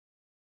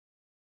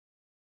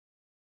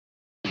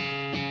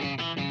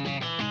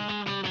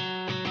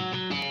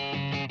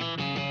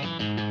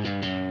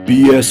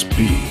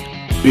BSB.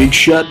 Big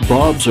Shot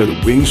Bobs are the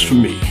wings for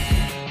me.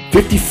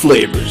 50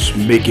 flavors,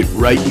 make it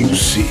right you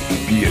see.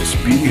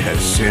 BSB has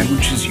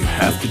sandwiches you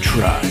have to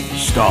try.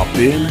 Stop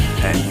in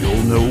and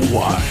you'll know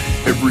why.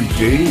 Every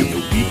day of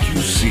the week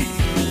you see.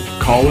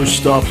 Call or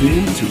stop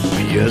in to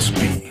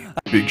BSB.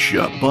 Big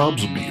Shot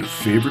Bobs will be your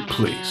favorite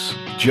place,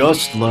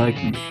 just like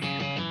me.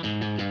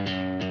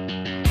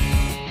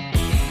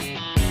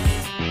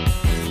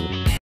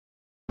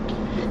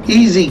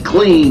 Easy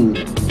Clean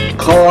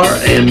Car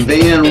and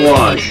Van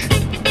Wash,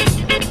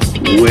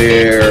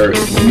 where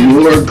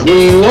your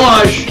clean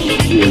wash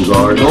is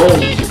our goal.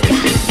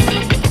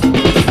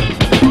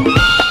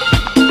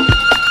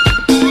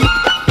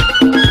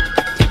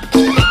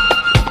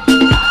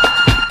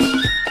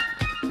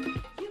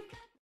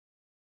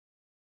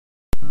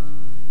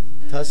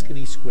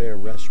 Tuscany Square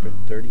Restaurant,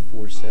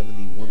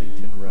 3470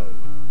 Wilmington Road,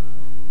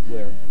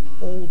 where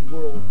old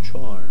world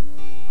charm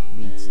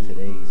meets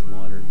today's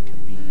modern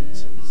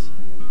conveniences.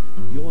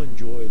 You'll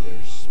enjoy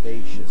their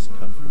spacious,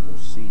 comfortable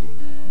seating,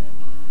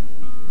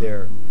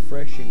 their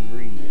fresh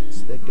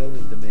ingredients that go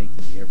into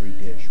making every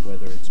dish,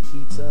 whether it's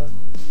pizza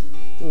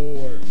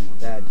or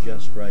that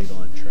just right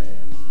entree.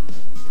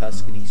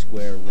 Tuscany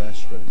Square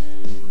Restaurant,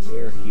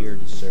 they're here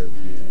to serve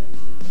you.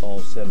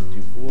 Call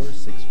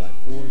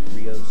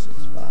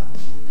 724-654-3065.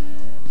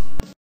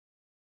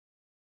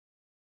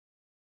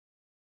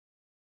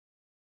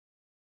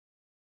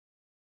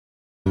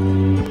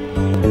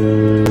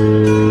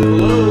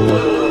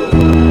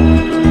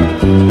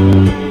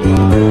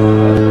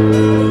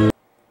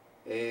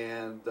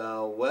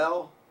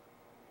 Well,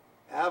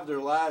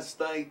 after last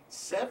night,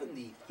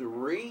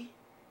 73?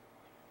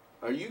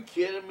 Are you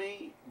kidding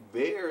me?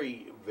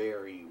 Very,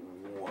 very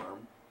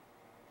warm.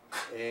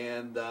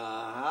 And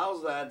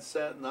how's that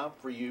setting up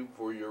for you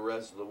for your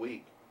rest of the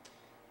week?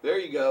 There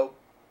you go.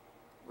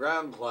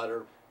 Ground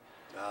clutter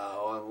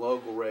on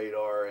local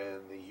radar,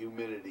 and the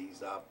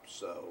humidity's up.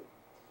 So,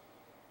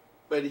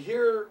 but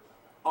here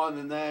on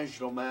the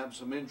national map,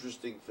 some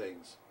interesting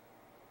things.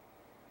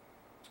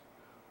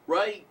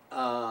 Right,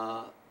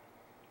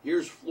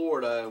 here's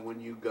Florida, and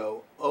when you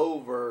go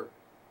over,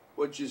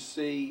 what you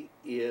see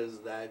is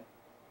that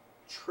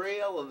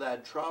trail of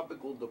that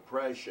tropical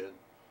depression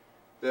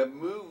that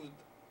moved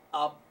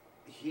up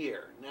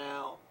here.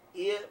 Now,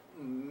 it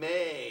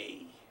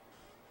may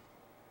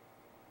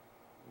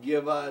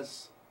give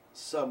us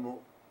some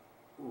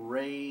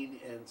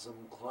rain and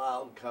some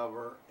cloud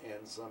cover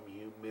and some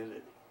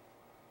humidity.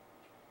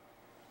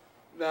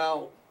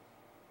 Now,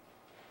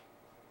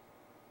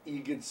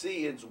 you can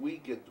see it's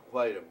weakened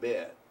quite a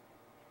bit,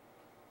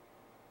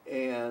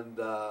 and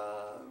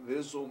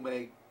this will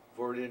make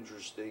for an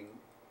interesting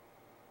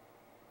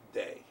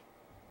day.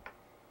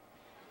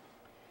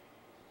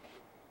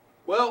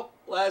 Well,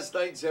 last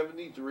night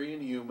 73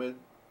 and humid,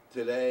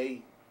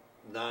 today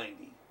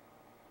 90.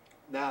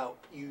 Now,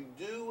 you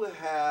do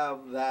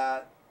have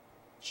that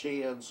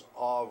chance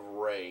of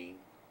rain,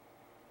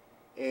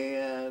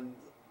 and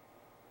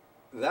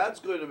that's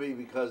going to be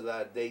because of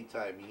that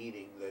daytime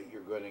heating that you're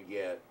going to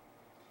get.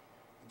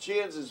 The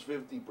chance is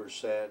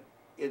 50%.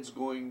 It's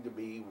going to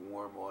be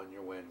warm on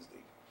your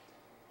Wednesday.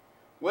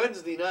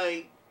 Wednesday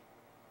night,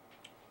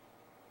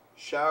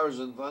 showers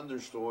and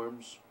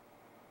thunderstorms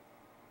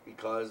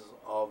because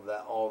of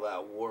that, all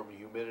that warm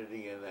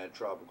humidity and that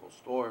tropical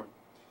storm.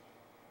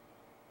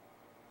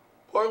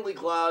 Partly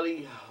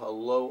cloudy, a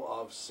low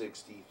of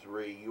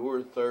 63.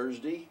 Your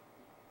Thursday,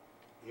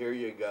 here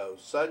you go.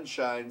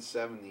 Sunshine,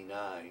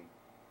 79.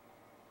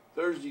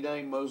 Thursday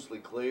night, mostly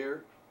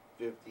clear,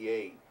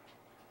 58.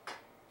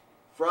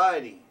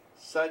 Friday,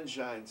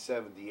 sunshine,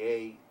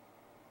 78.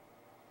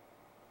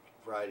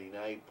 Friday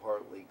night,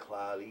 partly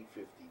cloudy,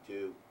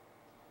 52.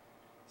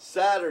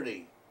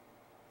 Saturday,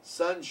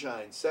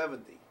 sunshine,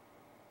 70.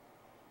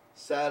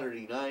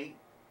 Saturday night,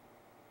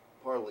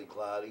 partly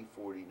cloudy,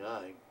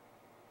 49.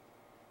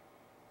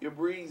 You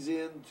breeze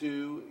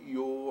into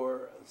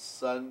your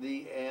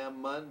Sunday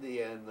and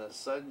Monday, and the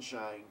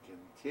sunshine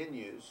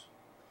continues.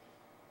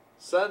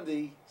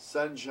 Sunday,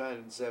 sunshine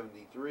and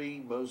 73,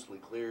 mostly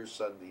clear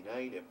Sunday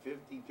night at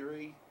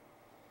 53,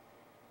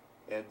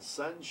 and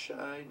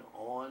sunshine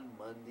on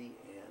Monday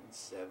and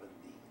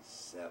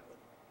 77.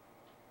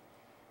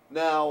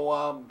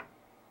 Now,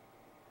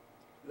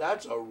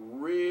 that's a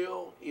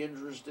real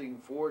interesting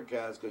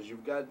forecast because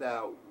you've got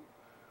that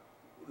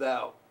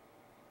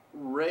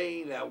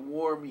rain, that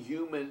warm,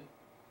 humid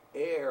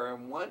air,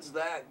 and once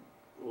that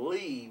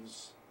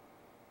leaves,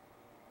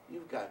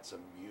 you've got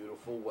some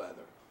beautiful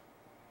weather.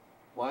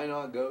 Why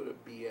not go to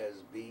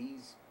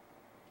BSB's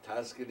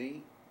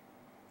Tuscany?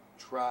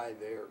 Try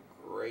their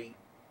great,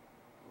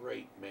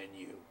 great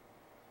menu.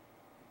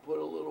 Put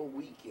a little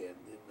weekend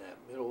in that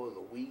middle of the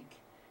week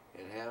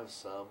and have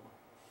some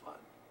fun.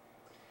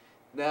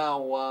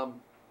 Now,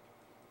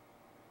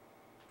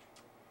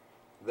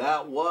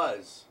 that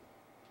was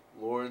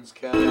Lawrence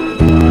County.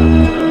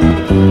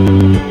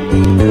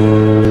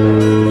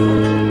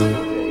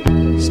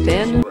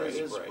 Stand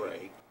break.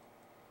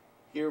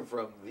 Hear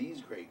from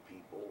these great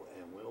people,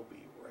 and we'll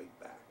be right back.